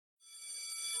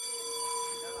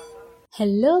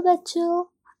Hello बच्चों,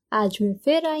 आज मैं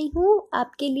फिर आई हूँ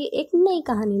आपके लिए एक नई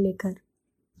कहानी लेकर,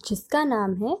 जिसका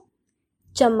नाम है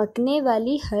चमकने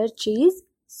वाली हर चीज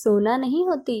सोना नहीं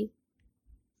होती।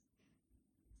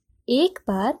 एक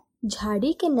बार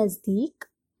झाड़ी के नजदीक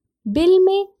बिल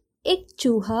में एक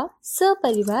चूहा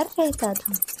सपरिवार रहता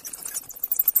था।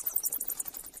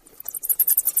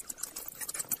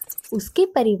 उसके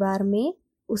परिवार में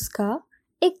उसका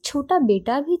एक छोटा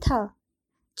बेटा भी था,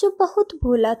 जो बहुत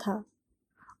भोला था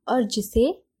और जिसे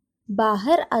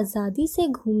बाहर आजादी से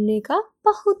घूमने का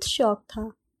बहुत शौक था।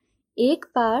 एक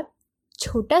बार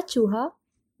छोटा चूहा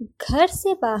घर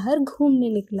से बाहर घूमने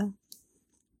निकला।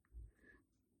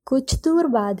 कुछ दूर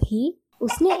बाद ही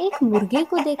उसने एक मुर्गे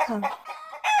को देखा।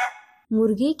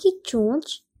 मुर्गे की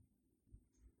चोंच,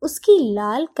 उसकी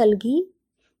लाल कलगी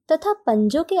तथा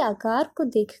पंजों के आकार को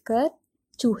देखकर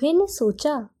चूहे ने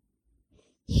सोचा,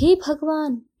 हे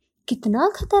भगवान, कितना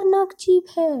खतरनाक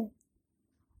जीव है,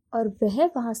 और वह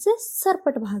वहां से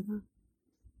सरपट भागा।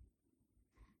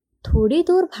 थोड़ी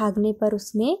दूर भागने पर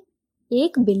उसने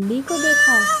एक बिल्ली को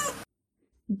देखा।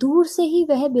 दूर से ही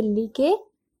वह बिल्ली के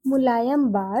मुलायम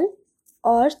बाल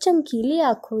और चमकीली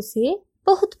आंखों से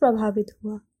बहुत प्रभावित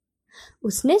हुआ।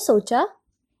 उसने सोचा,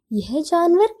 यह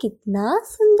जानवर कितना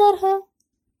सुंदर है।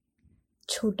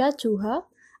 छोटा चूहा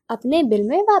अपने बिल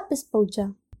में वापस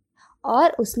पहुंचा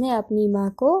और उसने अपनी माँ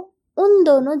को उन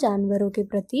दोनों जानवरों के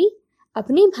प्रति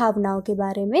अपनी भावनाओं के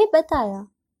बारे में बताया।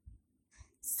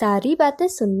 सारी बातें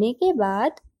सुनने के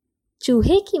बाद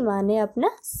चूहे की माँ ने अपना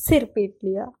सिर पीट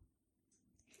लिया।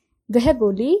 वह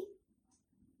बोली,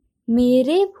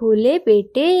 मेरे भोले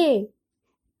बेटे,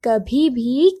 कभी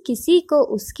भी किसी को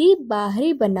उसकी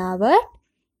बाहरी बनावट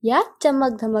या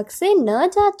चमक धमक से न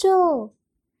जांचो।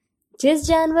 जिस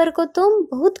जानवर को तुम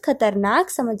बहुत खतरनाक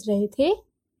समझ रहे थे,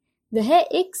 वह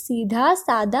एक सीधा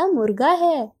सादा मुर्गा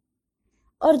है,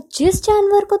 और जिस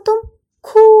जानवर को तुम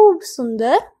खूब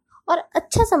सुंदर और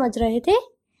अच्छा समझ रहे थे,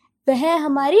 वह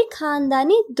हमारी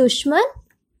खानदानी दुश्मन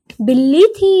बिल्ली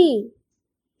थी।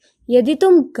 यदि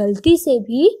तुम गलती से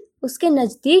भी उसके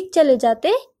नजदीक चले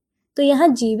जाते तो यहाँ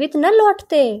जीवित न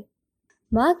लौटते।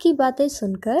 माँ की बातें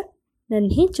सुनकर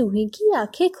नन्ही चूहे की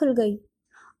आंखें खुल गई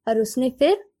और उसने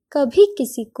फिर कभी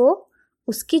किसी को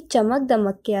उसकी चमक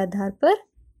दमक के आधार पर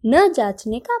न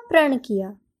जांचने का प्रण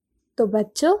किया। तो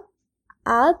बच्चों,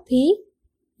 आप भी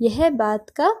यह बात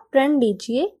का प्रण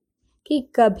लीजिए कि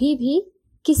कभी भी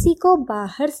किसी को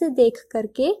बाहर से देख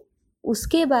करके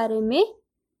उसके बारे में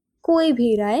कोई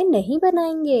भी राय नहीं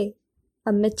बनाएंगे।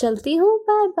 अब मैं चलती हूँ,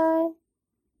 बाय बाय।